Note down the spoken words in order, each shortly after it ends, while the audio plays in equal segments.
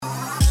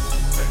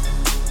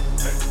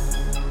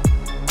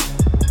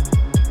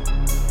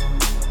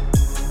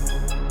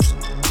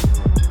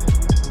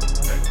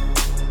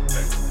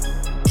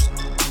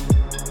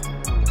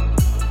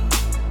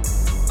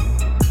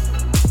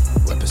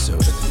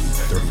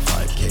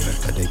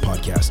A Day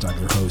podcast. I'm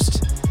your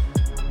host,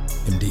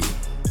 MD.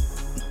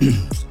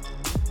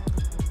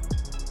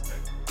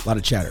 A lot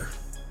of chatter,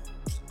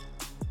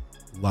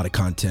 a lot of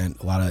content,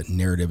 a lot of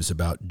narratives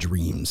about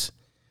dreams,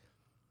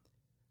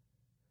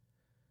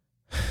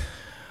 a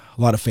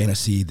lot of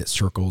fantasy that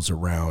circles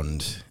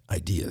around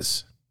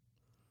ideas.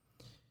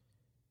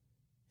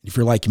 If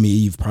you're like me,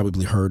 you've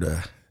probably heard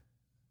a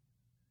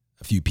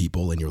few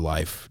people in your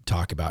life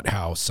talk about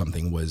how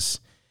something was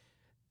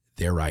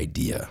their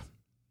idea.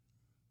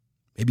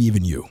 Maybe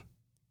even you.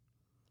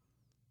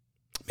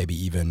 Maybe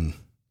even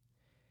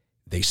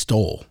they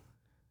stole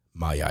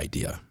my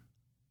idea.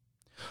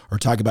 Or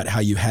talk about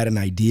how you had an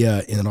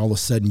idea and then all of a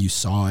sudden you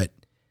saw it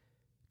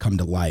come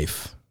to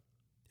life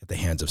at the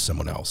hands of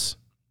someone else.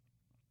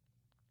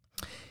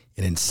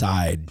 And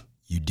inside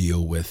you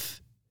deal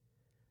with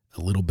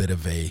a little bit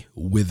of a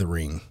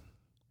withering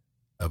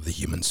of the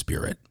human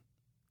spirit.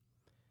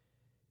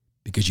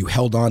 Because you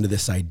held on to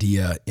this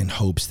idea in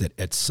hopes that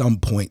at some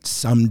point,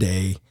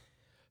 someday,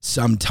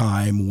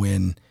 sometime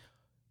when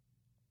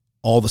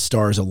all the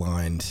stars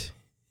aligned,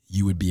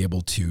 you would be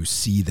able to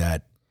see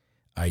that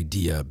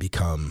idea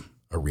become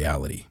a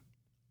reality.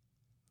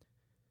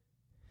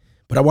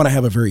 But I want to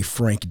have a very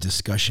frank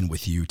discussion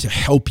with you to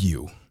help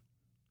you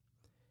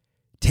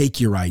take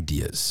your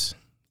ideas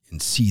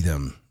and see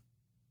them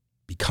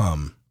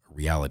become a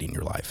reality in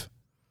your life.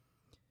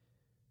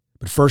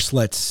 But first,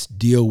 let's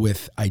deal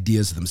with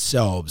ideas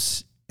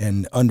themselves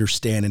and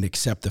understand and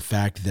accept the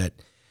fact that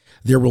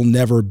there will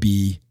never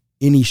be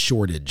any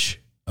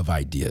shortage of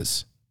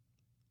ideas.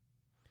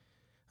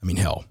 I mean,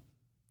 hell,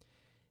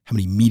 how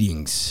many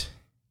meetings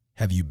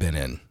have you been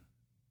in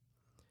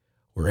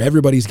where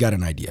everybody's got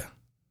an idea?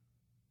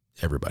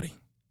 Everybody.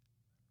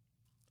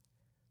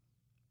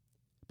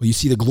 But you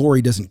see, the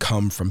glory doesn't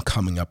come from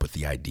coming up with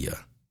the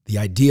idea. The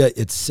idea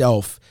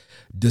itself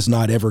does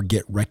not ever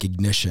get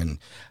recognition.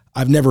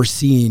 I've never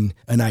seen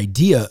an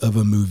idea of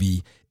a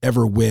movie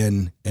ever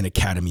win an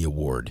Academy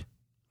Award.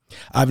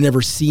 I've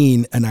never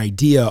seen an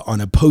idea on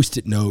a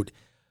Post-it note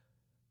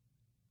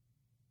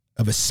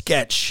of a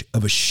sketch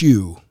of a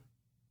shoe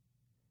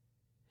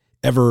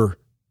ever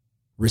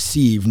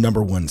receive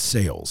 #1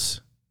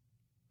 sales.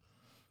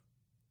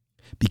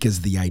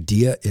 Because the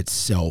idea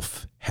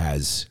itself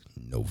has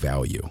no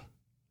value.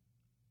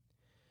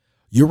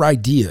 Your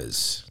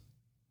ideas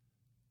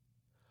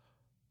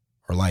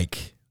are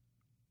like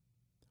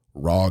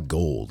raw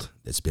gold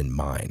that's been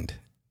mined.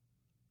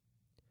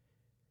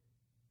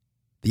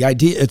 The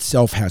idea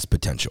itself has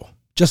potential,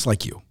 just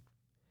like you.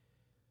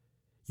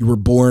 You were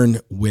born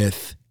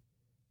with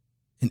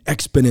an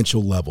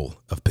exponential level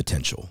of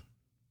potential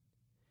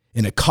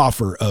in a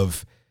coffer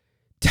of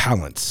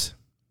talents.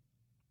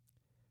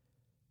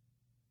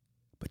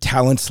 But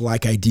talents,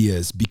 like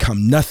ideas,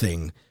 become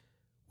nothing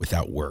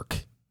without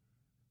work.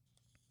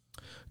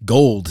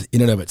 Gold, in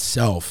and of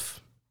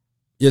itself,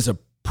 is a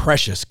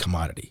precious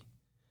commodity.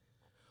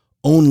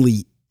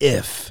 Only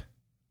if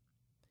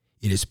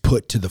it is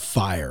put to the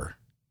fire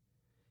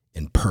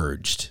and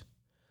purged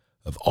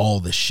of all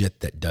the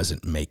shit that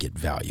doesn't make it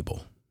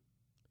valuable.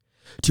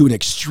 To an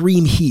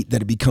extreme heat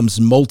that it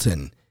becomes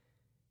molten,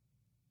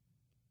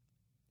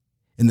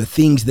 and the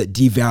things that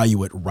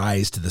devalue it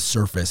rise to the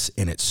surface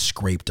and it's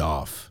scraped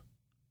off.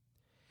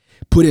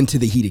 Put into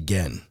the heat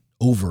again,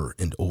 over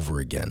and over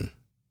again,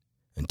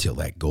 until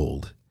that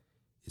gold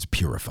is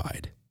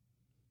purified.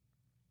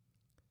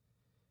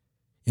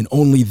 And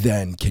only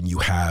then can you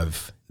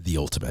have the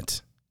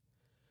ultimate,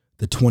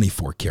 the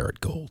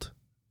 24-karat gold.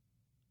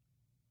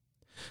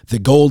 The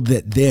gold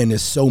that then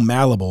is so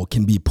malleable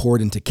can be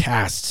poured into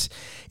casts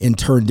and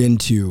turned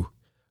into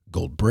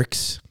gold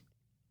bricks,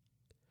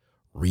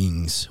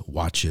 rings,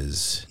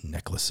 watches,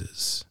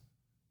 necklaces,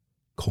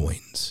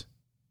 coins.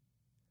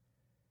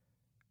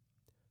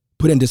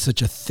 Put into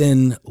such a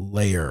thin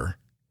layer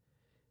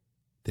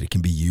that it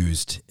can be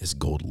used as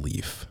gold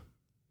leaf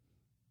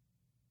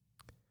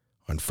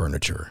on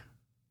furniture,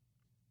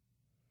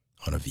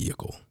 on a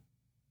vehicle,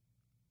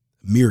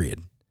 a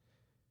myriad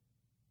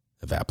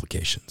of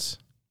applications,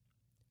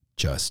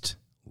 just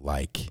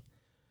like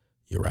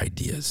your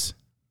ideas.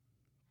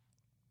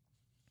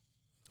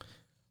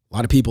 A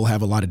lot of people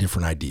have a lot of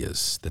different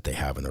ideas that they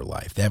have in their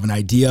life. They have an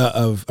idea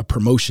of a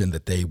promotion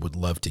that they would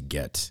love to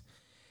get.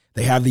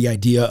 They have the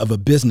idea of a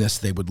business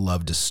they would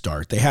love to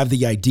start. They have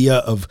the idea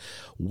of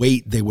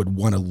weight they would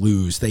want to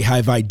lose. They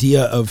have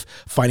idea of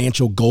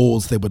financial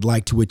goals they would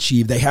like to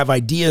achieve. They have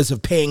ideas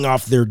of paying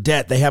off their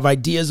debt. They have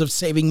ideas of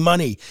saving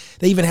money.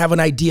 They even have an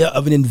idea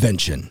of an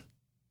invention.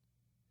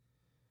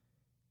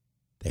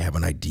 They have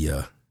an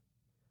idea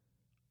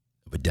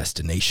of a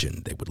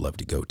destination they would love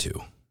to go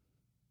to.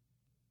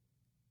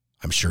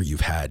 I'm sure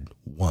you've had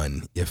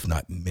one, if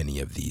not many,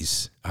 of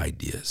these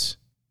ideas.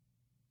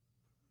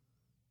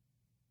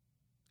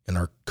 In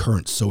our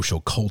current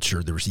social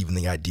culture, there's even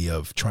the idea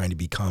of trying to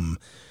become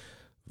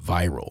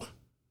viral,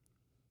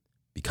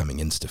 becoming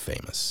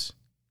Insta-famous,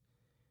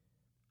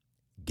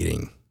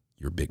 getting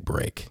your big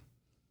break.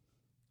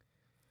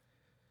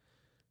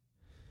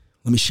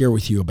 Let me share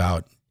with you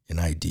about an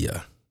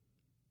idea.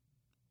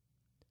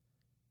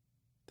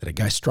 that a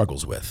guy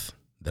struggles with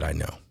that I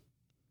know.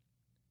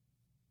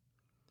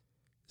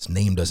 His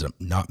name does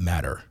not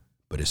matter,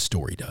 but his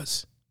story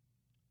does.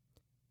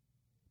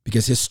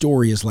 Because his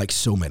story is like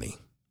so many,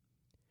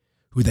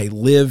 who they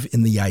live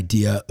in the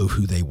idea of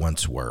who they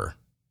once were.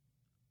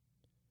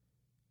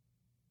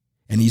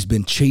 And he's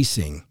been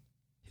chasing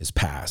his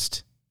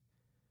past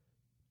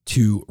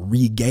to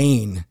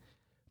regain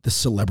the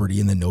celebrity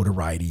and the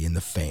notoriety and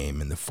the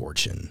fame and the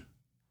fortune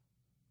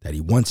that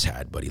he once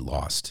had, but he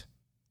lost.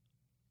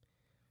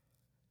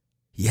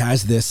 He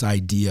has this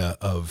idea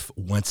of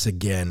once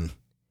again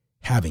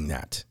having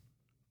that.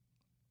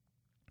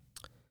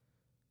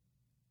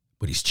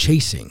 But he's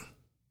chasing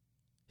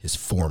his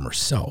former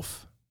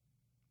self.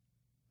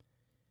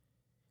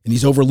 And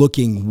he's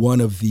overlooking one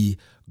of the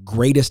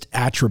greatest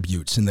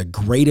attributes and the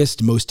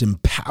greatest, most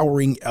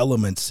empowering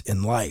elements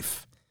in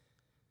life.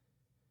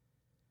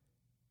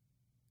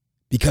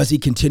 Because he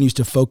continues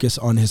to focus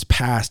on his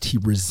past, he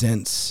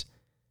resents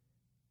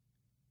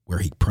where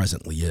he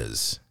presently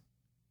is.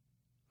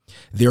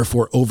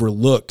 Therefore,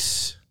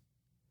 overlooks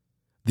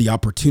the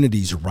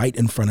opportunities right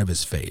in front of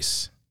his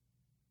face.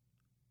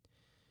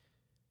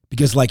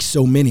 Because like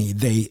so many,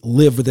 they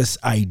live with this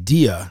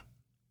idea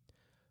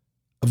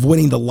of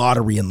winning the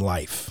lottery in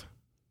life,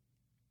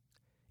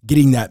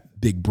 getting that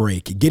big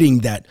break, getting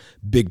that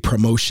big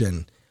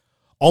promotion,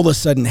 all of a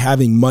sudden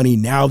having money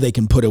now they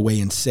can put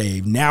away and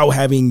save, now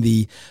having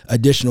the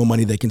additional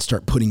money they can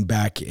start putting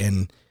back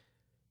and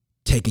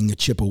taking a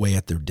chip away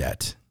at their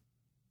debt.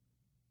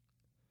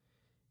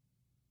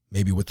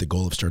 Maybe with the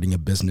goal of starting a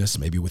business,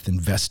 maybe with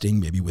investing,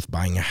 maybe with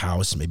buying a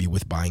house, maybe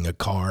with buying a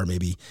car,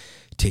 maybe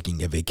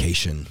taking a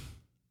vacation.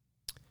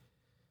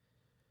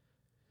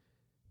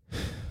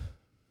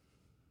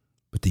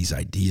 But these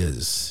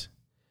ideas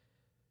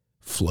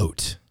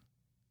float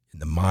in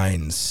the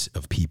minds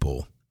of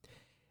people,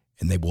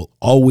 and they will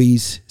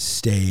always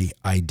stay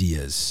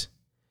ideas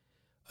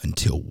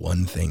until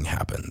one thing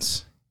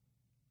happens.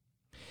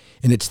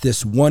 And it's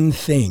this one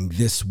thing,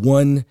 this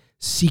one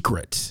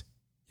secret,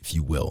 if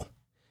you will,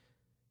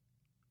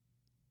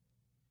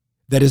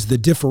 that is the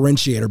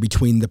differentiator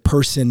between the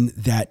person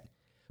that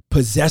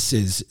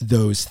possesses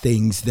those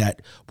things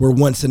that were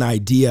once an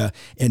idea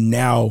and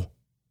now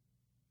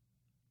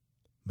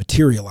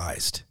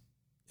materialized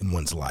in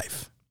one's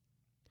life.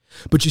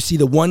 But you see,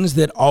 the ones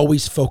that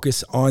always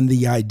focus on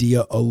the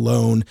idea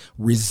alone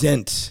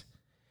resent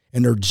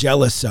and are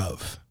jealous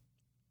of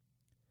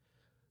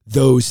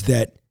those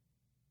that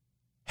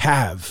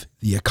have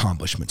the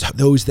accomplishments,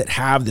 those that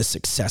have the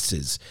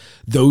successes,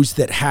 those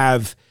that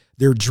have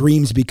their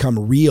dreams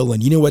become real.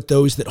 And you know what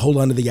those that hold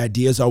on to the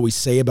ideas always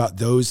say about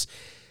those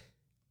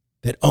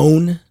that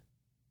own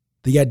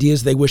the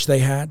ideas they wish they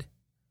had?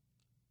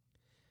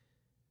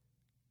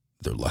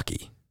 They're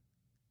lucky.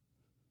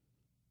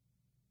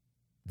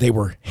 They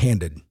were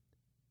handed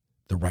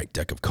the right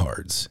deck of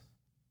cards.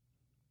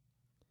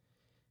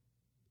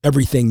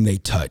 Everything they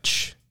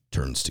touch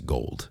turns to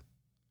gold.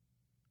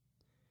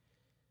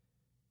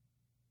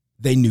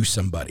 They knew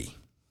somebody.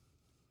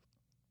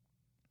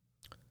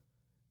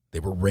 They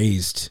were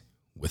raised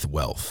with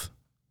wealth.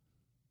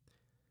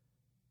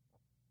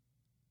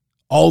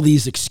 All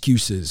these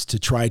excuses to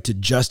try to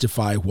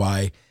justify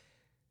why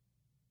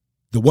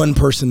the one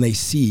person they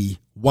see,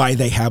 why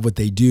they have what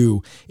they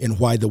do, and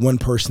why the one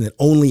person that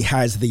only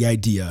has the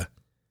idea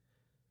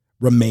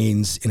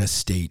remains in a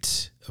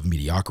state of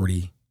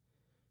mediocrity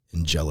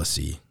and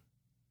jealousy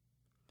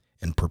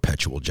and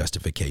perpetual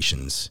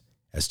justifications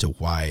as to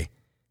why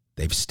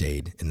they've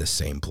stayed in the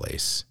same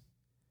place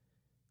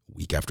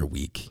week after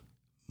week,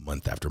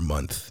 month after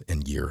month,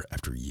 and year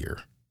after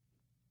year.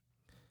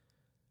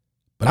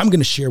 But I'm going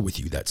to share with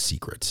you that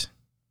secret.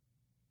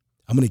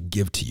 I'm going to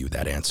give to you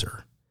that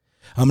answer.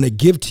 I'm going to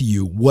give to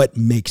you what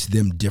makes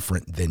them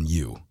different than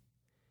you.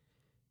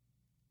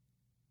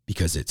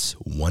 Because it's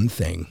one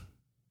thing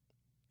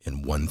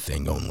and one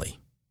thing only.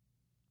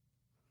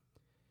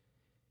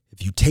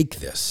 If you take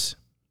this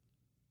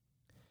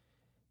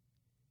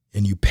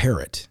and you pair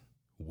it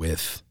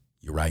with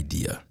your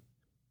idea,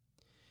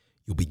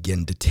 you'll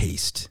begin to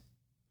taste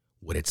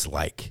what it's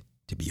like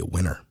to be a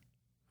winner.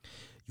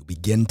 You'll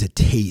begin to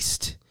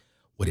taste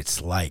what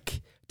it's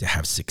like to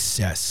have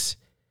success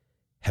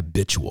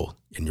habitual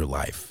in your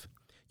life.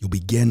 You'll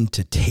begin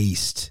to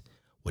taste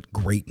what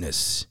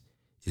greatness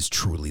is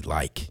truly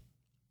like.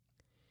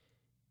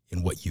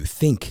 In what you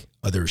think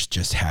others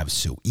just have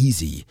so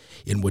easy,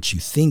 in what you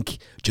think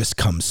just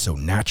comes so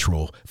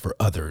natural for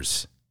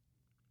others.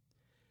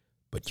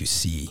 But you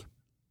see,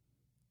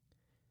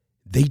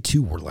 they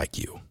too were like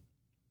you,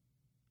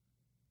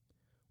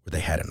 where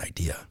they had an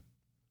idea.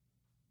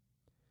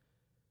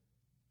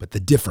 But the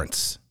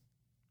difference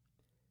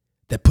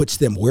that puts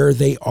them where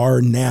they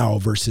are now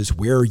versus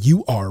where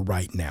you are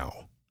right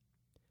now,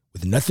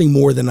 with nothing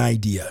more than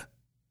idea.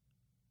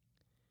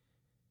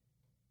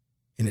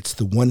 And it's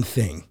the one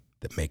thing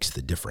that makes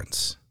the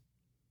difference.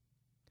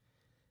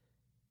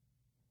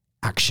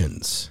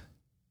 Actions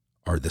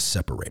are the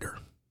separator.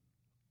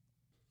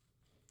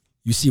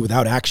 You see,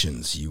 without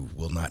actions, you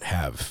will not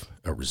have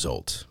a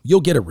result.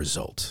 You'll get a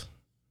result,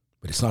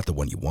 but it's not the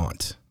one you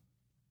want.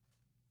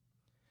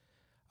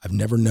 I've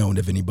never known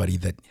of anybody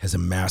that has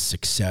amassed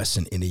success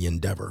in any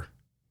endeavor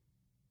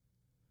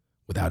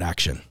without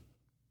action.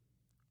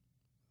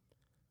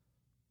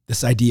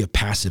 This idea of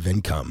passive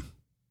income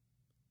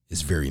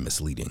is very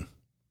misleading.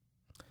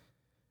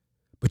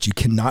 But you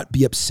cannot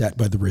be upset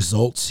by the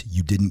results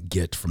you didn't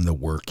get from the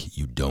work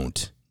you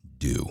don't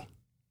do.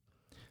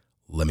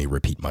 Let me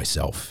repeat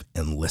myself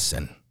and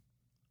listen.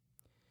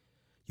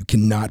 You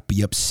cannot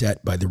be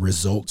upset by the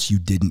results you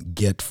didn't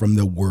get from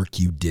the work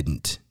you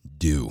didn't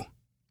do.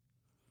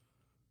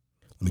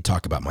 Let me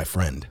talk about my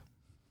friend.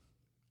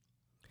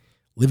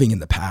 Living in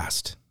the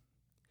past.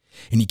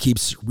 And he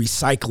keeps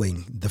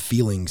recycling the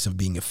feelings of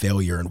being a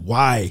failure. And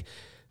why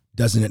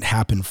doesn't it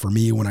happen for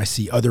me when I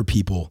see other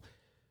people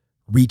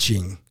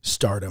reaching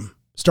stardom?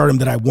 Stardom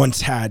that I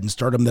once had and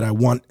stardom that I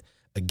want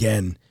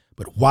again.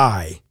 But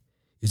why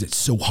is it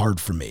so hard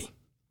for me?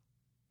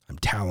 I'm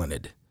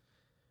talented.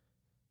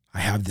 I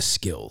have the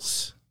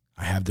skills.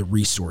 I have the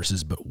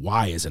resources, but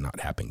why is it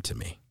not happening to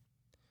me?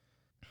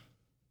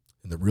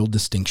 And the real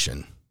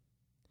distinction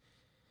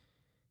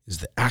is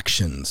the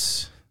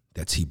actions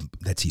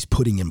that he's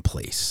putting in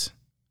place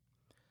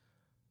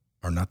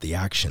are not the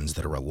actions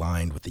that are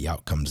aligned with the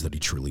outcomes that he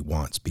truly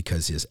wants,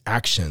 because his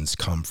actions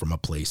come from a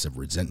place of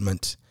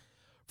resentment,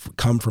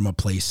 come from a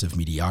place of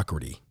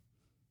mediocrity.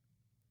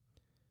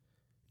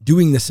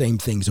 Doing the same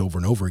things over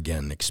and over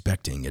again,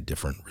 expecting a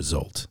different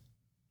result.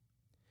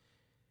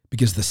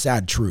 Because the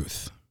sad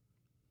truth,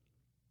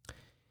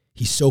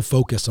 he's so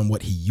focused on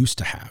what he used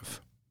to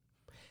have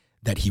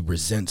that he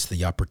resents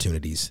the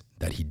opportunities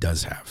that he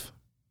does have.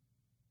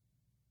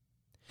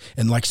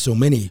 And like so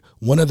many,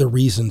 one of the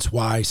reasons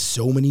why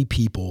so many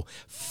people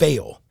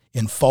fail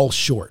and fall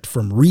short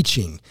from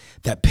reaching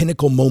that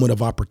pinnacle moment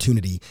of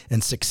opportunity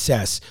and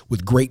success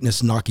with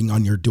greatness knocking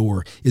on your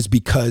door is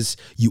because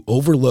you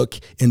overlook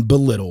and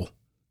belittle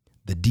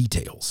the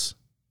details.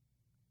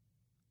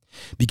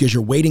 Because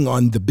you're waiting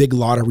on the big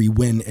lottery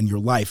win in your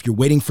life. You're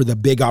waiting for the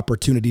big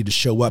opportunity to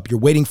show up. You're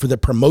waiting for the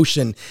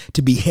promotion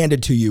to be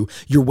handed to you.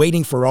 You're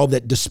waiting for all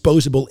that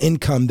disposable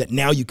income that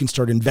now you can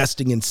start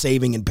investing and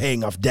saving and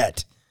paying off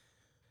debt.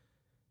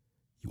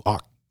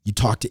 You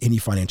talk to any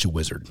financial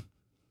wizard,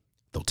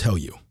 they'll tell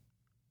you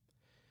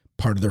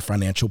part of their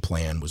financial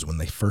plan was when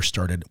they first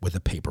started with a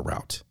paper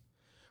route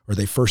or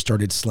they first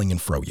started slinging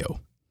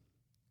froyo.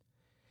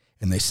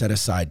 And they set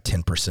aside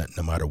 10%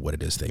 no matter what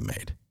it is they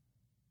made.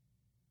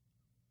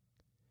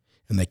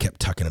 And they kept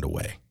tucking it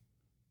away.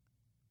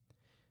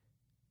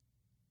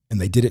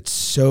 And they did it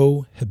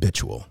so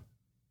habitual,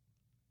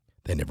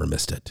 they never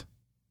missed it.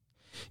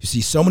 You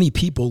see, so many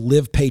people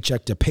live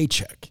paycheck to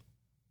paycheck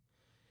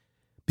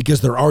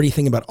because they're already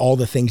thinking about all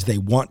the things they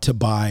want to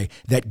buy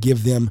that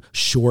give them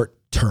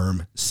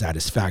short-term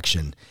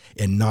satisfaction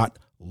and not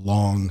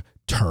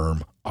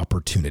long-term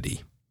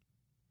opportunity.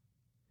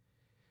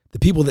 The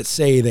people that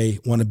say they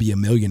want to be a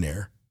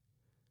millionaire,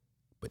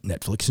 but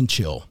Netflix and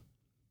chill,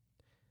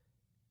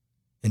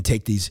 and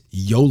take these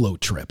YOLO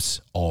trips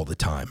all the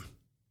time,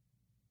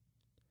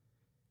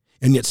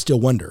 and yet still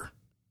wonder,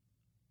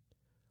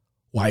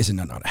 why isn't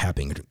that not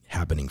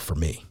happening for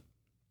me?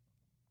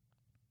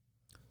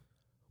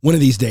 One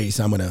of these days,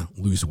 I'm going to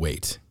lose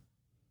weight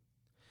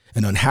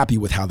and unhappy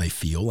with how they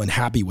feel,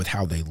 unhappy with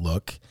how they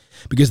look,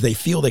 because they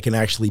feel they can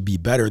actually be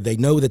better. They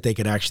know that they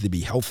could actually be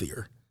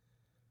healthier.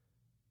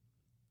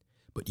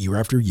 But year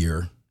after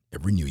year,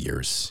 every New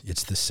Year's,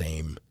 it's the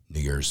same New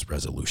Year's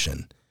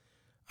resolution.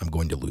 I'm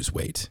going to lose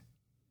weight.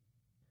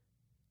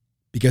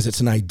 Because it's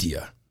an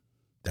idea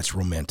that's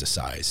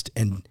romanticized.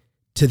 And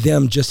to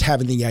them, just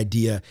having the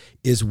idea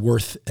is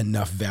worth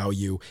enough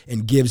value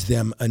and gives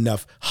them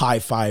enough high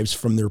fives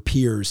from their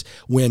peers,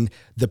 when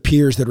the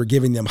peers that are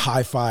giving them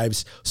high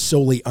fives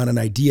solely on an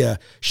idea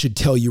should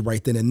tell you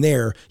right then and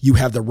there, you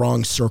have the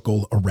wrong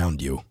circle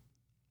around you.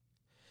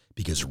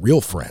 Because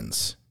real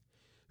friends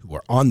who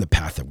are on the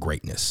path of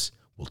greatness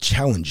will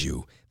challenge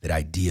you that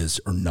ideas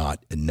are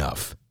not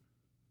enough.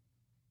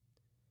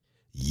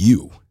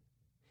 You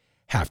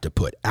have to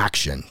put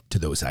action to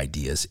those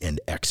ideas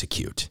and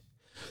execute.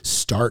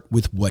 Start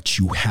with what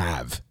you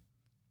have,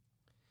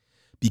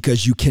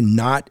 because you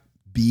cannot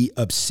be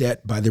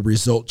upset by the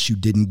results you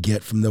didn't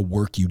get from the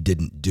work you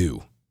didn't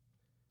do.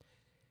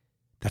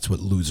 That's what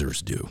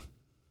losers do.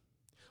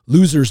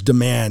 Losers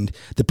demand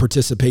the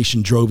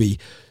participation trophy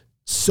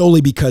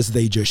solely because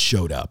they just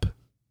showed up.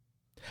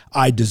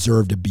 I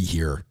deserve to be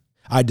here.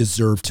 I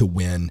deserve to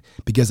win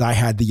because I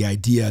had the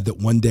idea that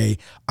one day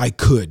I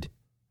could.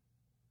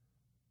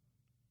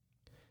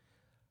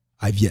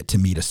 I've yet to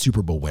meet a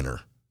Super Bowl winner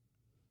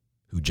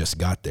who just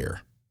got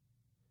there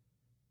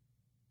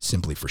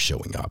simply for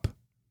showing up.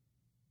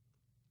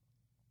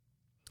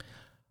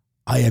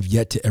 I have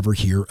yet to ever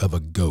hear of a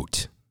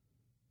GOAT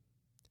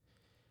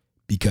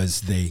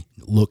because they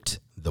looked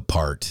the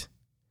part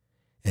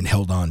and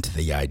held on to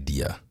the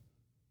idea.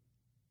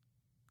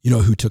 You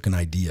know who took an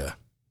idea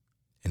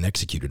and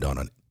executed on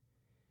it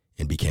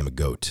and became a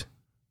GOAT?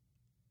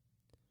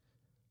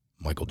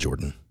 Michael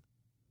Jordan.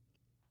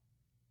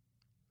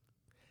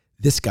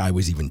 This guy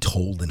was even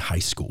told in high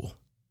school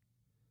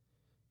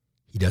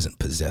he doesn't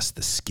possess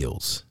the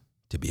skills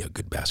to be a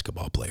good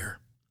basketball player.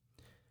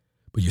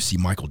 But you see,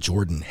 Michael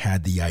Jordan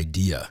had the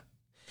idea,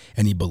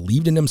 and he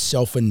believed in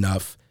himself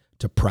enough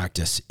to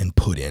practice and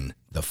put in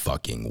the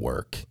fucking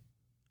work.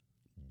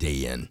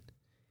 Day in,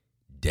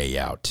 day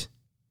out.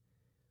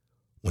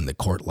 When the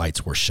court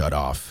lights were shut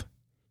off,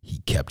 he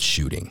kept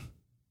shooting.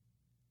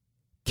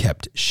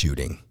 Kept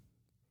shooting.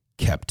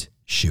 Kept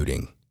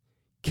shooting.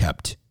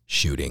 Kept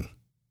shooting.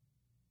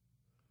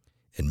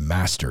 And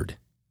mastered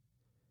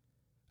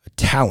a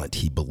talent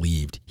he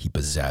believed he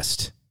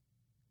possessed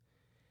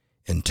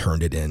and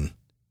turned it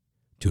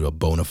into a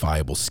bona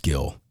fide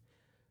skill.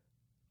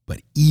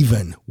 But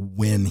even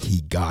when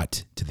he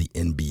got to the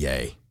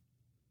NBA,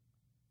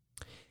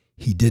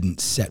 he didn't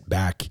set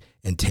back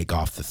and take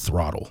off the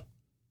throttle,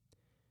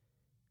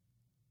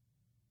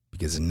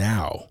 because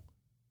now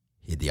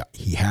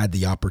he had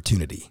the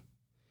opportunity.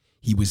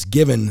 He was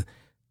given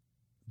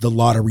the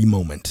lottery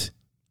moment,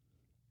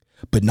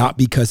 but not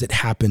because it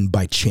happened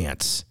by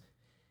chance.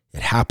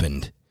 It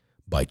happened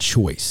by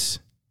choice,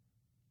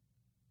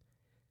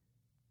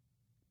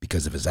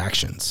 because of his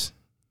actions.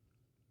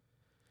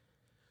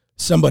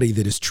 Somebody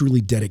that is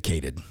truly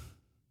dedicated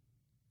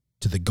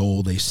to the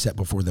goal they set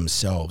before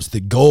themselves. The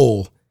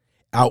goal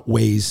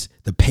outweighs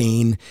the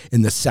pain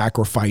and the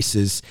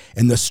sacrifices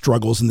and the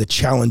struggles and the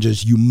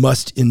challenges you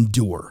must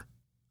endure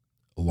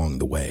along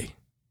the way.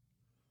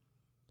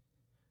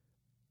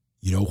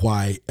 You know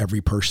why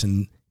every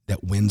person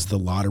that wins the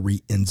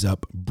lottery ends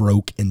up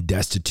broke and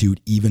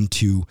destitute, even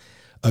to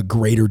a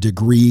greater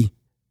degree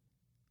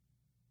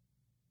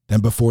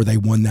than before they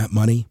won that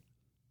money?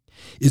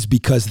 Is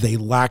because they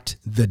lacked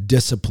the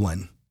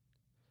discipline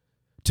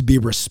to be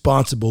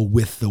responsible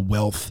with the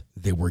wealth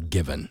they were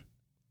given.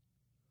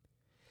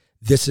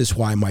 This is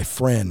why my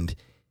friend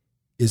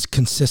is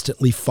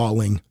consistently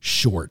falling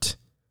short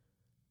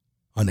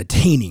on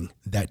attaining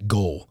that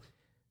goal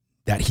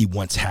that he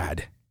once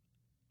had.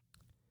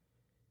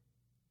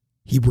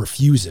 He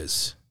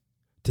refuses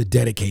to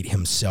dedicate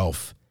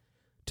himself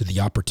to the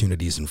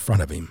opportunities in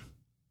front of him,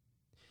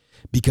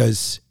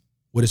 because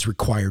what is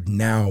required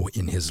now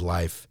in his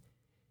life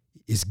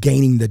is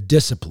gaining the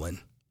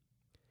discipline,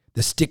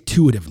 the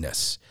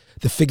stick-to-itiveness,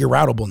 the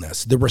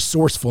figure-outableness, the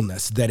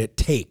resourcefulness that it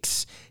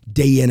takes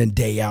day in and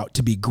day out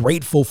to be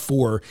grateful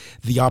for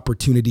the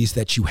opportunities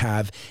that you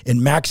have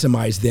and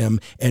maximize them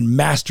and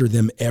master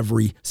them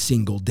every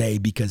single day,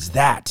 because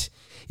that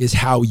is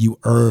how you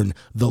earn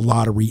the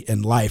lottery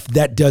in life.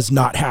 That does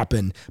not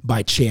happen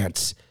by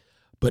chance,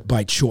 but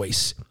by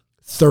choice,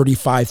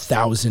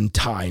 35,000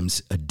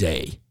 times a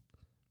day.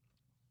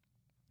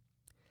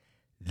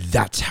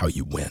 That's how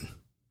you win.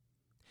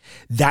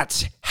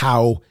 That's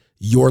how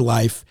your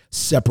life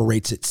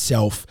separates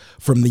itself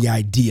from the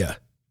idea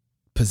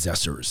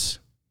possessors,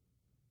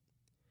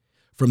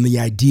 from the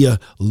idea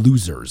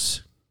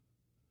losers,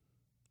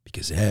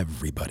 because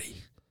everybody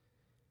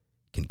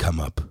can come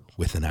up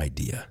with an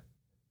idea.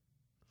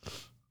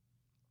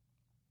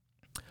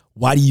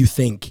 Why do you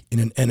think in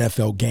an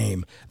NFL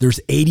game there's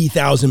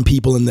 80,000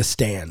 people in the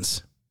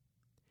stands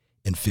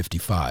and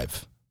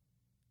 55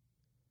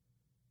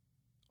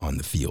 on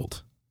the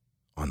field,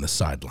 on the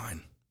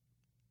sideline?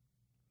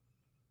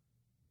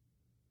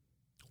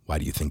 Why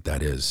do you think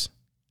that is?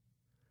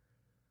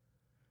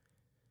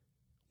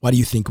 Why do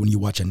you think when you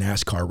watch a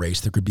NASCAR race,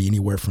 there could be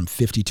anywhere from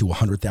 50 to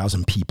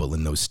 100,000 people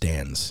in those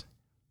stands?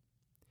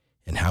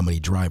 And how many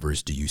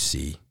drivers do you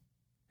see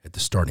at the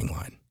starting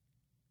line?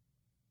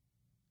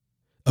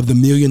 Of the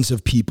millions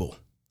of people,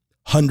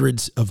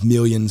 hundreds of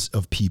millions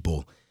of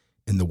people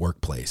in the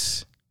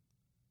workplace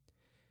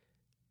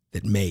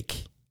that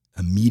make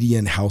a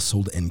median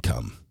household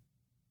income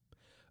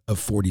of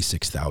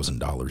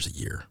 $46,000 a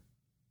year.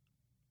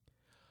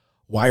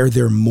 Why are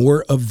there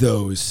more of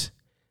those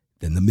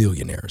than the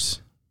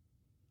millionaires?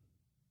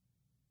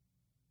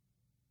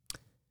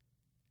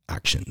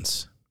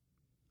 Actions.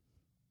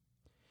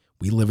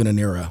 We live in an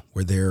era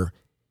where there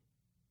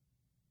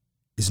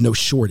is no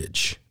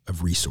shortage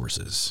of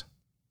resources,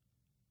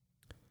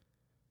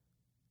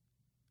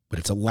 but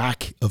it's a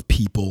lack of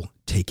people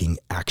taking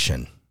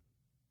action.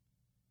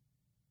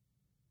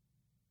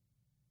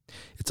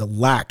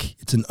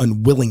 It's an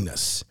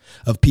unwillingness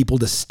of people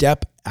to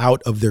step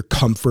out of their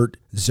comfort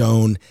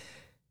zone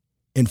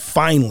and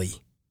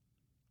finally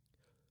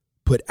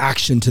put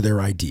action to their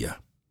idea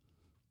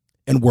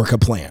and work a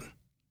plan.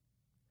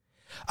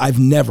 I've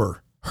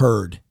never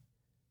heard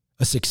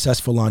a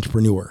successful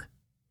entrepreneur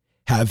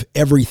have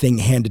everything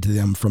handed to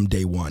them from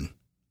day one.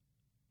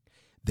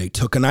 They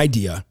took an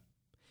idea,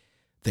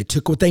 they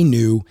took what they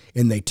knew,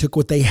 and they took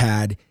what they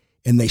had,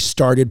 and they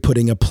started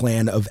putting a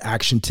plan of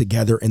action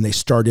together, and they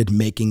started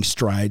making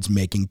strides,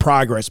 making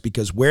progress,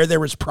 because where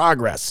there is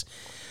progress,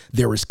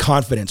 there is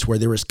confidence. Where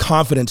there is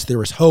confidence,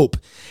 there is hope.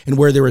 And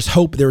where there is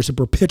hope, there is a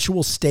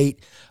perpetual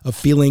state of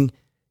feeling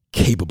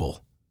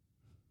capable.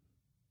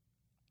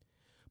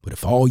 But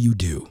if all you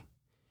do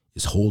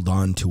is hold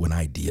on to an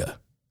idea,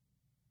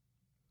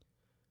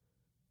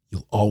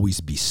 you'll always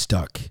be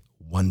stuck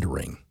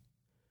wondering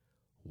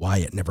why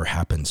it never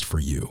happens for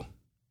you,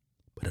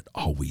 but it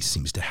always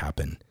seems to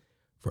happen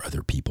for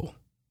other people.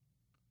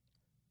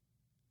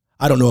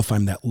 I don't know if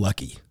I'm that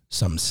lucky,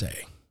 some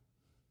say.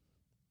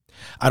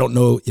 I don't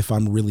know if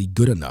I'm really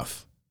good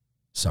enough,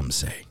 some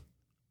say.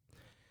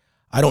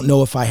 I don't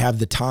know if I have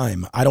the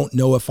time. I don't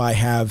know if I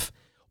have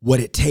what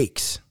it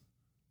takes.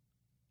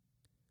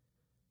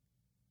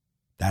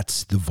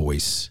 That's the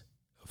voice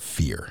of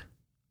fear.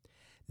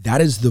 That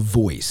is the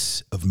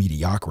voice of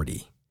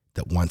mediocrity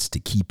that wants to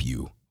keep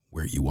you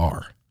where you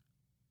are.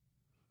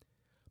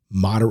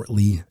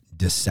 Moderately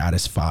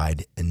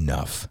dissatisfied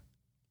enough.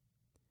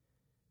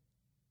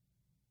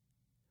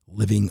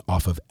 Living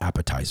off of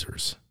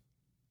appetizers.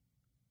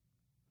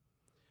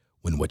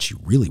 When what you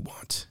really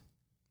want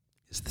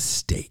is the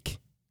steak.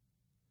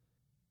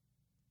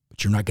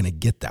 But you're not going to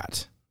get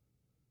that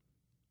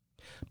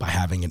by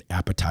having an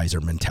appetizer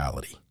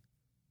mentality.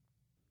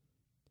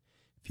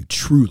 If you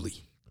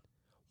truly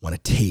want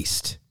to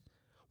taste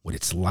what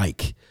it's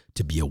like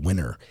to be a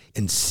winner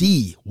and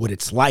see what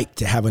it's like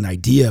to have an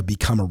idea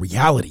become a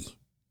reality,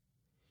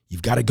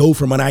 you've got to go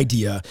from an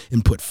idea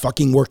and put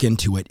fucking work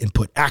into it and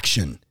put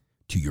action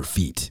to your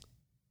feet.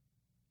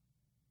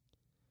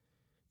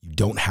 You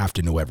don't have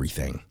to know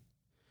everything.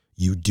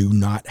 You do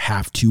not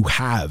have to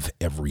have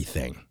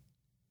everything.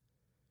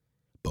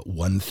 But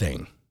one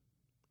thing,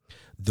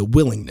 the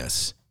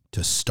willingness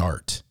to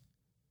start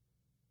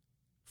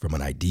from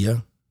an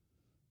idea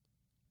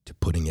to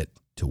putting it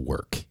to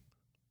work.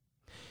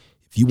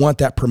 If you want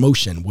that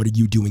promotion, what are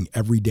you doing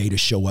every day to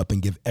show up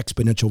and give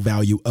exponential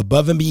value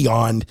above and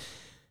beyond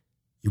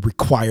your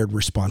required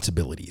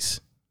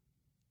responsibilities?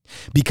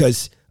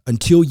 Because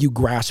until you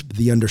grasp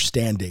the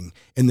understanding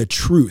and the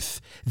truth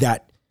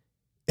that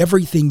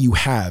everything you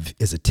have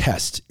is a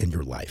test in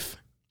your life,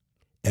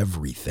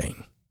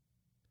 everything.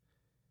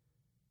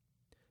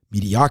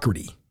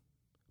 Mediocrity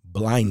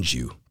blinds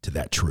you to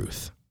that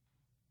truth.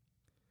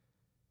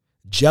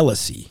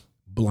 Jealousy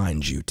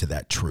blinds you to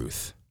that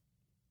truth.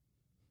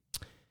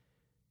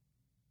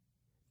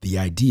 The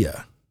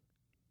idea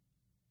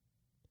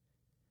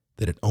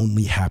that it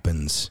only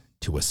happens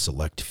to a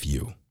select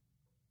few,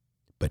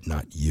 but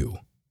not you,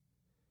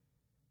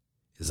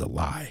 is a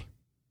lie.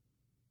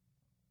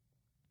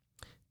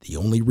 The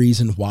only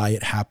reason why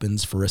it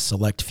happens for a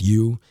select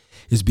few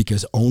is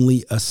because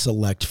only a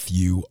select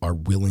few are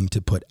willing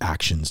to put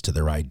actions to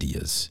their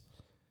ideas.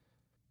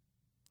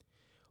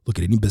 Look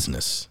at any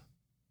business.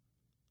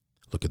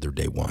 Look at their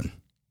day one.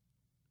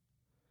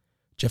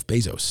 Jeff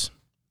Bezos,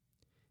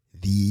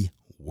 the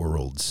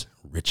world's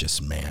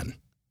richest man,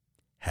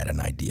 had an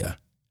idea.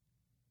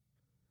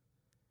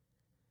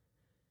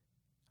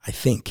 I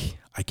think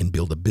I can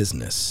build a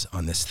business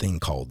on this thing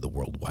called the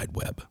World Wide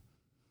Web.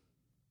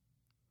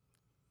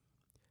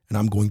 And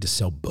I'm going to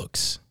sell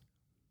books.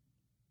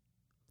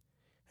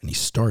 And he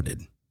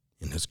started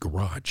in his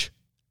garage.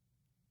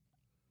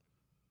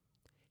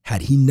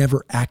 Had he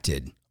never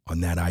acted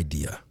on that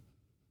idea,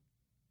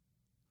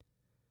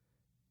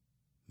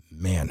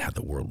 man, how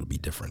the world would be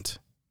different.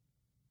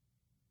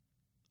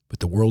 But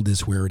the world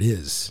is where it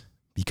is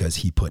because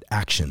he put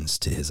actions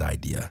to his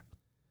idea.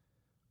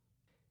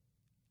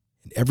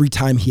 And every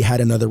time he had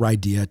another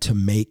idea to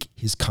make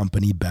his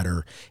company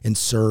better and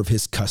serve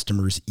his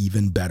customers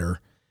even better,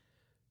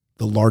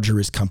 the larger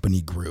his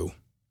company grew.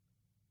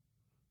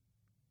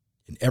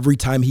 And every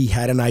time he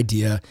had an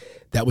idea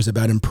that was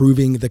about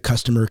improving the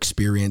customer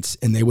experience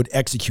and they would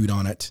execute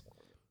on it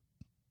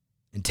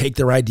and take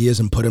their ideas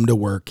and put them to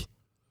work,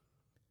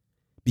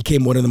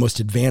 became one of the most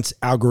advanced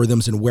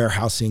algorithms in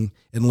warehousing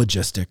and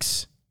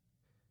logistics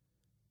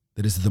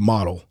that is the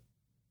model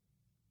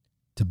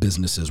to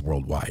businesses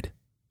worldwide,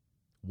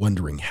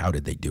 wondering how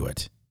did they do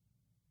it.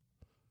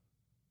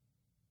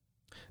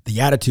 The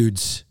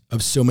attitudes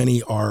of so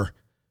many are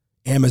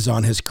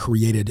Amazon has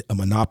created a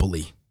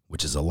monopoly,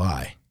 which is a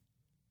lie.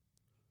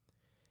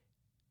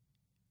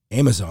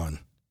 Amazon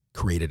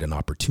created an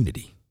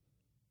opportunity.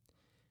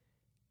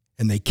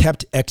 And they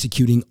kept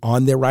executing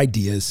on their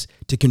ideas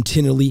to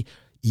continually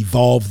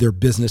evolve their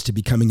business to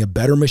becoming a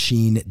better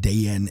machine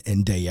day in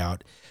and day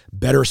out,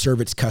 better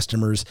serve its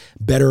customers,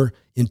 better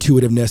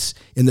intuitiveness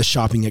in the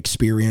shopping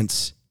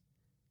experience,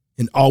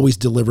 and always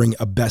delivering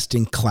a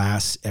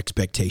best-in-class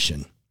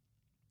expectation.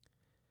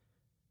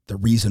 The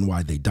reason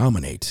why they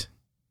dominate,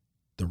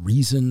 the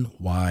reason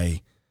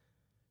why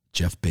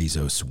Jeff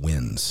Bezos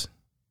wins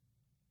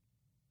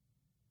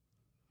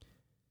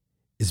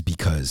is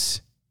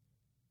because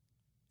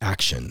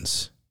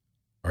actions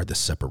are the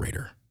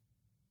separator.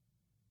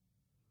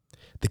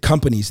 The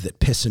companies that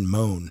piss and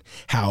moan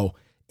how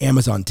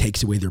Amazon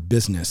takes away their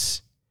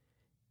business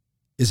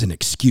is an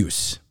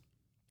excuse.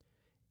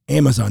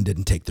 Amazon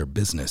didn't take their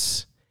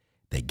business.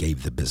 They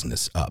gave the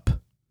business up.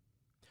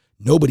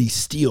 Nobody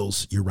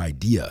steals your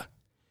idea.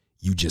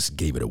 You just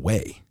gave it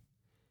away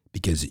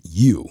because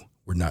you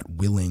were not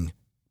willing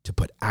to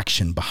put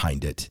action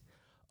behind it,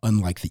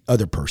 unlike the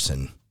other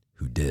person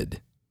who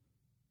did.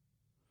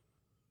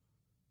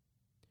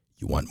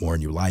 You want more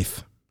in your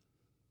life?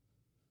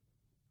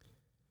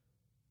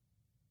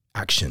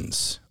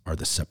 Actions are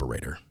the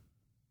separator.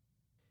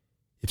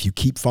 If you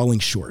keep falling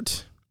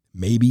short,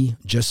 maybe,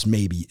 just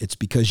maybe, it's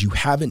because you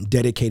haven't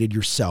dedicated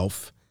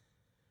yourself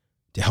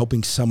to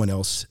helping someone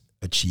else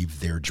achieve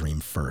their dream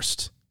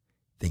first.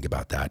 Think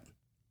about that.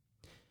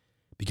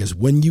 Because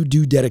when you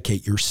do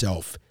dedicate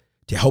yourself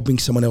to helping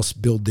someone else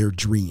build their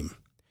dream,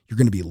 you're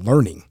going to be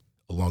learning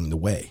along the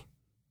way.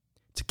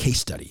 It's a case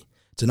study.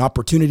 It's an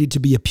opportunity to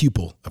be a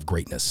pupil of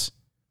greatness.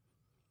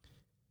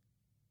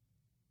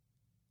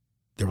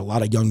 There are a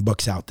lot of young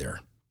bucks out there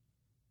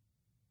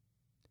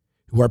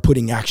who are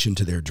putting action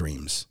to their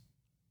dreams.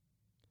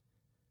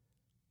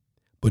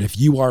 But if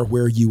you are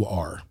where you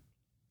are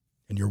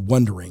and you're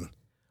wondering,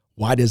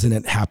 why doesn't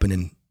it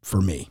happen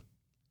for me?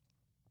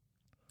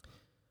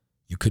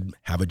 You could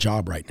have a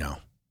job right now.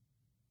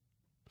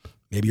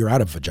 Maybe you're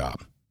out of a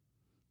job.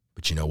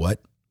 But you know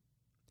what?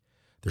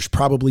 There's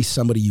probably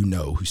somebody you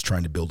know who's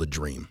trying to build a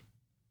dream.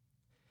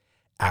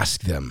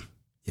 Ask them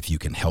if you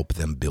can help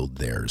them build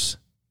theirs.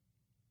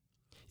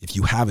 If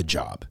you have a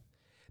job,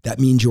 that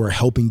means you are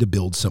helping to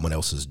build someone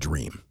else's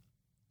dream.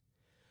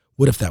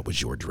 What if that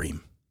was your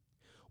dream?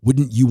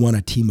 Wouldn't you want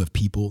a team of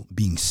people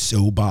being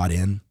so bought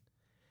in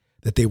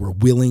that they were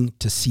willing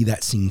to see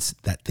that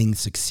thing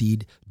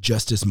succeed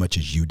just as much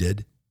as you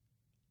did?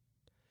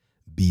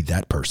 Be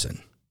that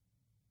person.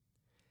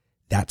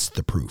 That's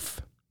the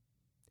proof.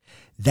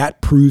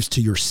 That proves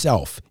to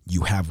yourself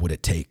you have what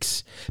it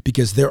takes,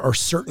 because there are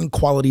certain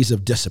qualities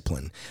of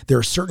discipline. There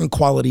are certain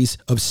qualities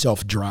of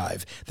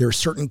self-drive. There are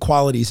certain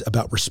qualities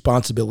about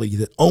responsibility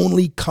that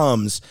only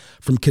comes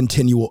from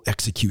continual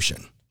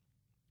execution.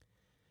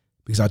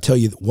 Because I'll tell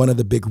you that one of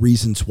the big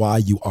reasons why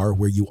you are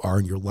where you are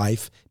in your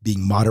life,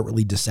 being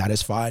moderately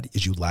dissatisfied,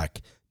 is you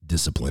lack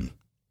discipline.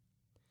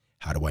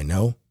 How do I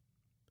know?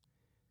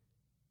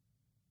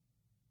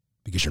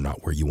 Because you're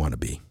not where you want to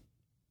be.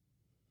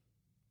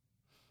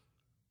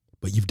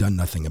 But you've done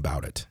nothing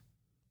about it.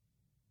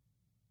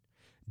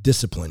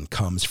 Discipline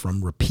comes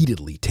from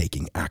repeatedly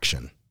taking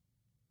action.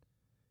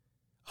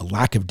 A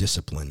lack of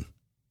discipline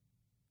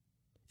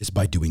is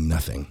by doing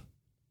nothing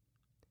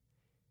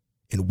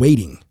and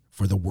waiting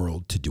for the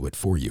world to do it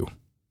for you.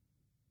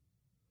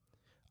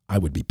 I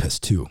would be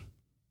pissed too.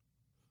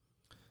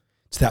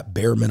 It's that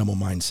bare minimum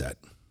mindset.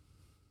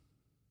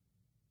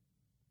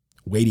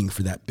 Waiting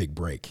for that big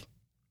break.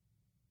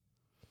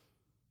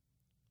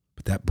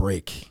 But that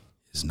break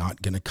is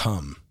not going to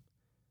come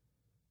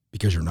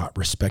because you're not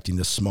respecting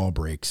the small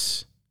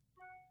breaks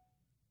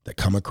that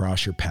come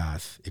across your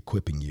path,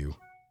 equipping you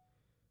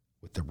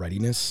with the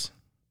readiness,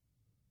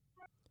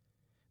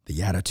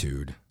 the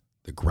attitude,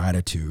 the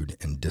gratitude,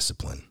 and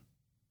discipline.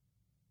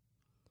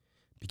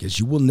 Because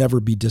you will never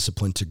be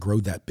disciplined to grow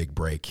that big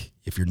break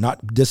if you're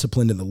not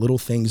disciplined in the little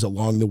things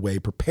along the way,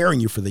 preparing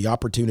you for the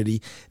opportunity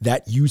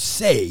that you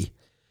say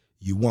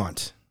you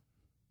want.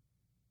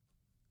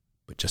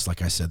 But just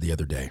like I said the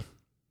other day,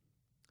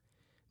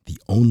 the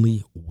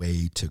only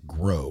way to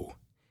grow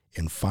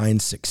and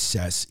find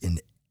success in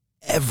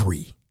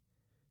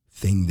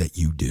everything that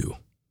you do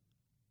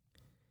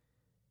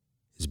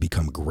is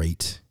become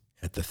great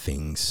at the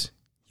things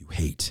you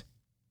hate.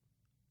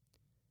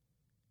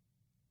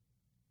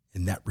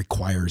 And that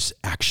requires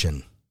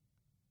action.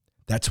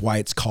 That's why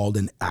it's called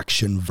an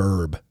action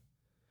verb.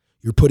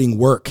 You're putting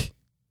work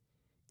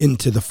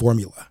into the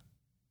formula.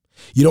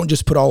 You don't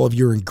just put all of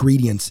your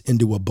ingredients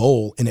into a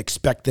bowl and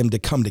expect them to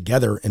come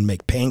together and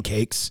make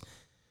pancakes.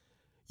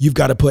 You've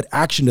got to put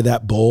action to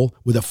that bowl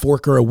with a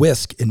fork or a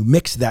whisk and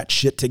mix that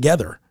shit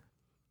together.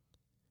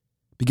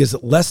 Because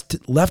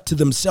left to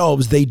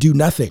themselves, they do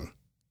nothing.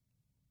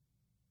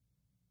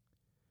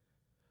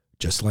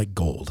 Just like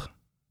gold.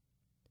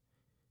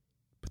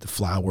 Put the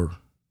flour,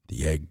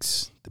 the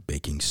eggs, the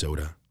baking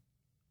soda,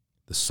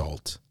 the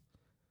salt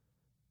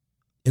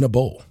in a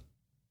bowl.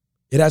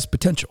 It has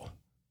potential.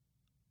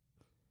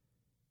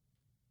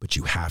 But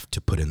you have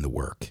to put in the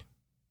work.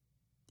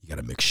 You got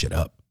to mix shit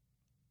up.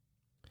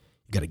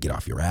 You got to get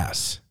off your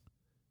ass.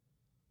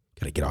 You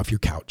got to get off your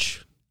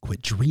couch.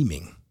 Quit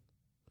dreaming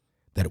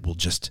that it will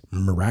just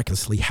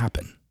miraculously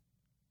happen.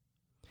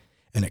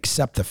 And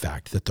accept the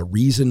fact that the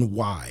reason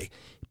why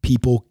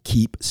people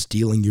keep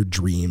stealing your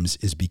dreams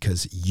is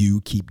because you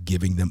keep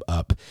giving them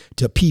up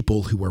to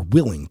people who are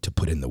willing to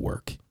put in the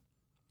work.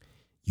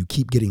 You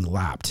keep getting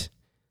lapped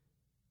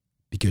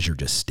because you're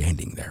just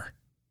standing there.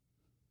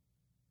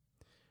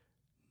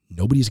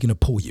 Nobody's going to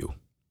pull you.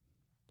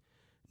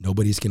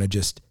 Nobody's going to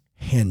just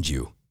hand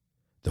you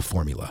the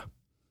formula.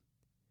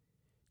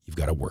 You've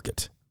got to work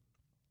it.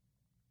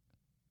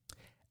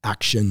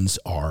 Actions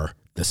are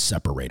the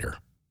separator.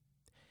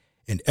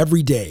 And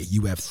every day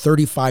you have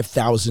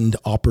 35,000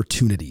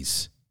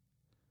 opportunities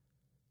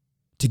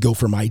to go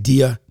from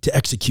idea to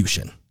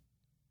execution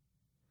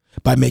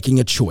by making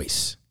a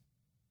choice.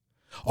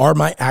 Are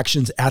my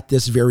actions at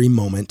this very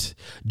moment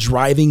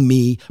driving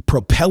me,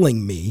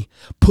 propelling me,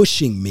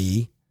 pushing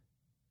me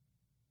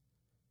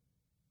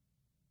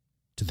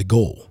to the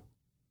goal?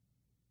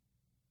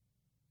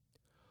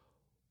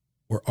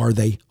 Or are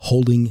they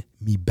holding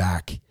me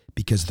back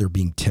because they're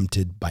being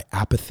tempted by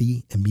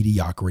apathy and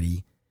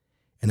mediocrity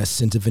and a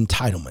sense of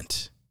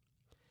entitlement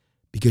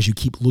because you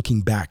keep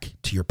looking back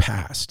to your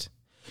past.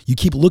 You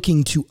keep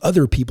looking to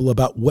other people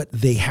about what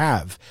they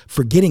have,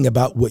 forgetting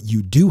about what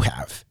you do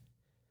have.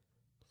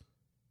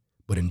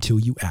 But until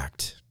you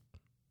act,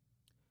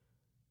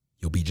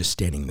 you'll be just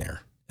standing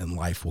there and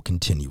life will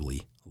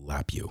continually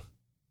lap you.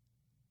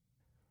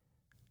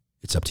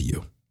 It's up to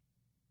you.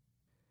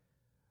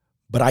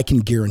 But I can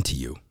guarantee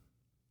you,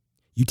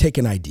 you take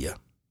an idea,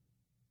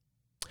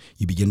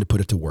 you begin to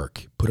put it to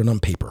work, put it on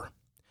paper,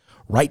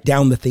 write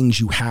down the things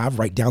you have,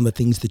 write down the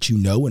things that you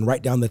know, and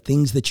write down the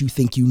things that you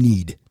think you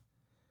need,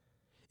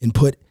 and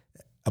put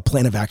a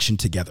plan of action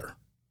together.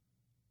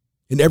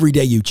 And every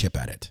day you chip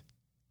at it,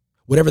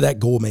 whatever that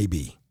goal may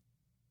be.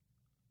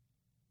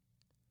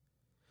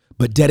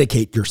 But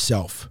dedicate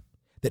yourself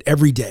that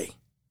every day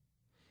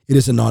it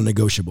is a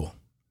non-negotiable.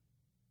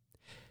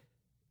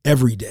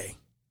 Every day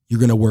you're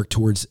going to work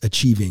towards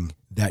achieving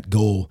that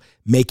goal,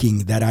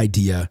 making that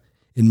idea,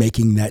 and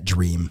making that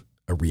dream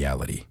a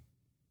reality.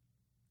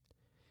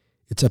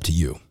 It's up to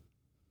you.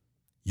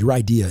 Your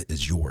idea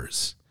is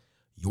yours.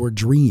 Your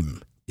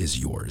dream is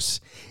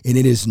yours. And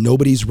it is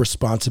nobody's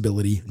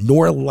responsibility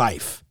nor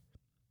life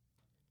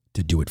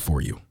to do it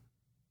for you.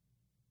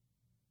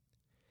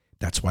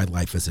 That's why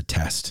life is a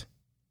test.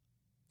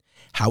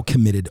 How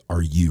committed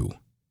are you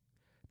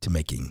to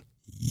making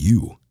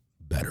you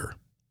better?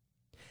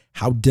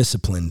 How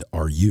disciplined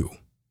are you?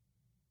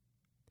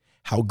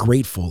 How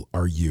grateful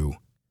are you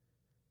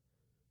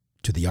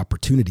to the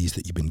opportunities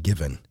that you've been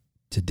given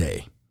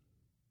today?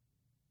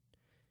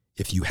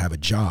 If you have a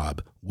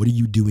job, what are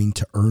you doing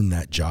to earn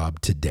that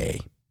job today?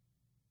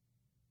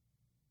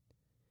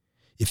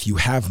 If you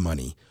have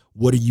money,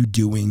 what are you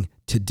doing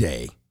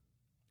today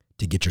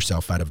to get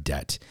yourself out of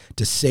debt,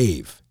 to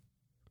save,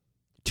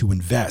 to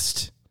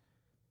invest,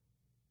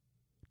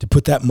 to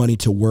put that money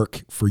to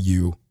work for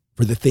you,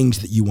 for the things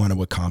that you want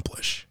to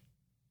accomplish?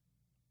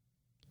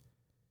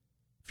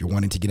 If you're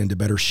wanting to get into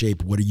better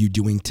shape, what are you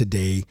doing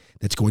today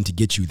that's going to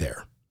get you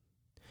there?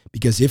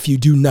 Because if you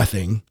do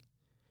nothing,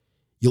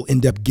 you'll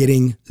end up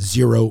getting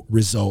zero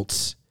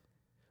results,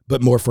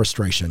 but more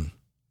frustration.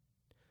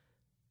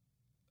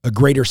 A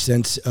greater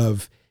sense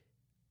of,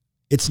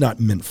 it's not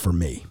meant for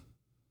me.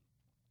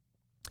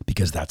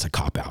 Because that's a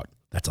cop-out.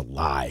 That's a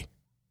lie.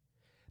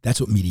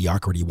 That's what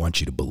mediocrity wants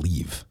you to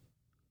believe.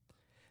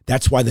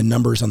 That's why the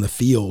numbers on the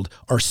field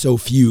are so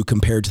few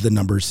compared to the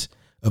numbers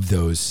of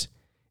those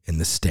in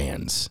the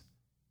stands.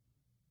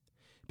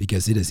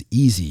 Because it is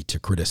easy to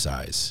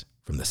criticize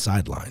from the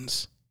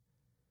sidelines.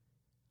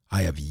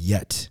 I have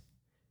yet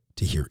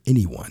to hear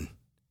anyone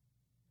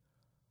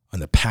on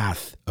the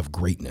path of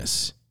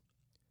greatness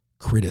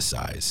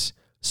criticize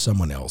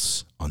someone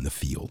else on the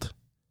field.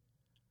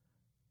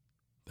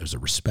 There's a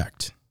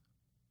respect.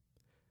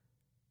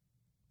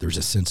 There's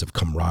a sense of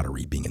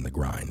camaraderie being in the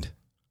grind.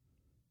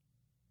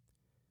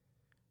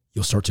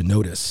 You'll start to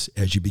notice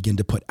as you begin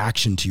to put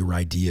action to your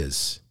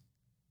ideas,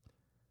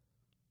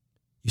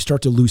 you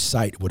start to lose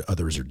sight of what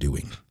others are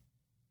doing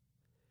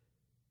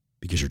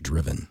because you're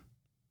driven.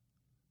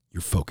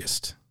 You're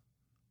focused.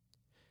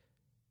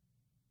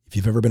 If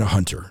you've ever been a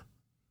hunter,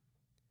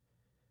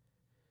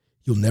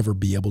 you'll never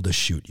be able to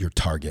shoot your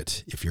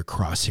target if your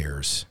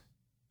crosshairs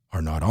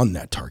are not on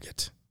that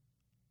target.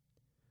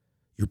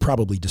 You're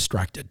probably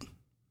distracted.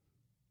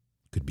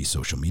 Could be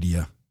social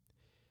media.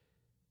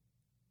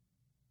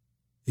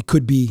 It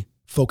could be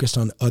focused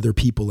on other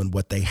people and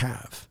what they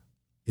have,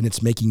 and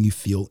it's making you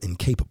feel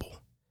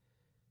incapable.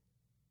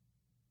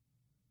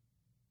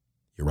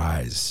 Your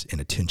eyes and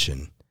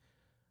attention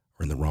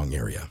are in the wrong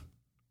area.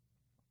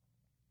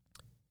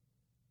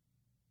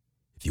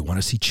 If you want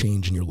to see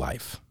change in your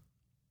life,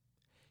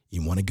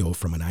 you want to go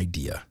from an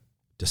idea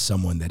to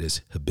someone that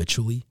is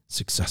habitually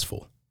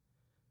successful,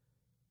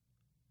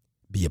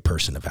 be a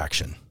person of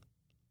action.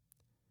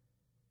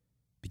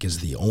 Because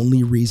the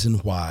only reason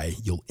why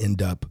you'll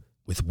end up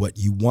with what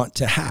you want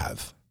to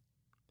have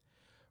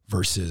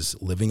versus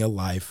living a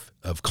life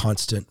of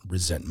constant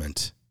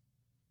resentment.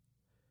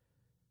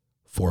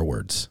 4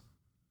 words.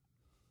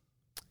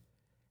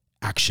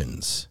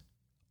 Actions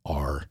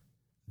are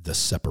the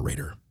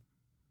separator.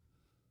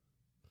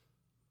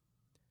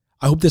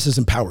 I hope this has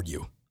empowered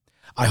you.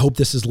 I hope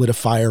this has lit a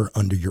fire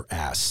under your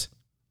ass.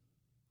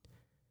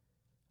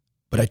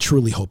 But I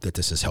truly hope that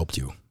this has helped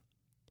you.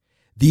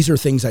 These are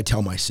things I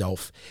tell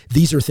myself.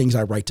 These are things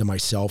I write to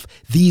myself.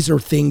 These are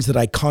things that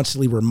I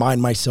constantly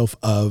remind myself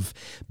of,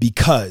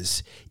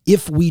 because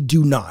if we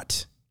do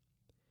not,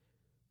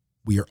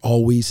 we are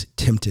always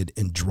tempted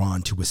and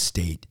drawn to a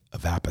state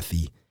of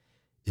apathy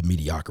and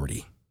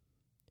mediocrity.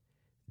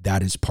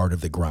 That is part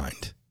of the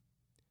grind.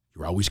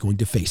 You're always going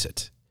to face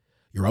it.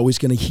 You're always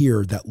going to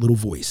hear that little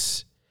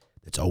voice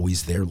that's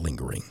always there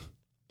lingering,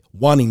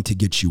 wanting to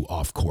get you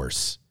off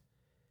course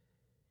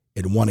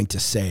and wanting to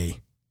say,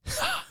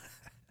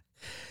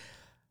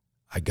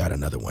 I got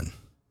another one.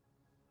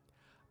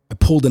 I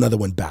pulled another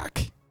one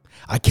back.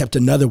 I kept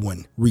another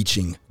one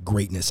reaching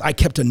greatness. I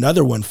kept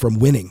another one from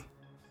winning.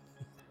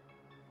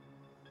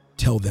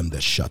 Tell them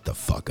to shut the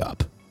fuck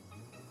up.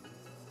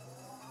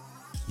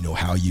 You know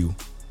how you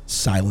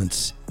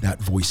silence that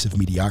voice of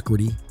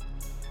mediocrity.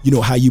 You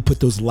know how you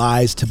put those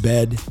lies to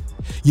bed.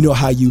 You know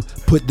how you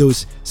put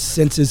those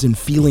senses and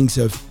feelings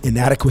of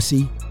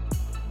inadequacy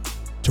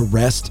to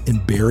rest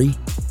and bury.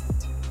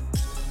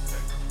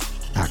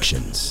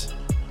 Actions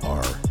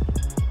are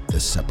the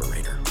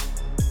separator.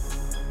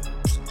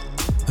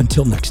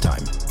 Until next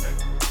time,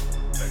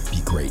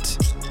 be great.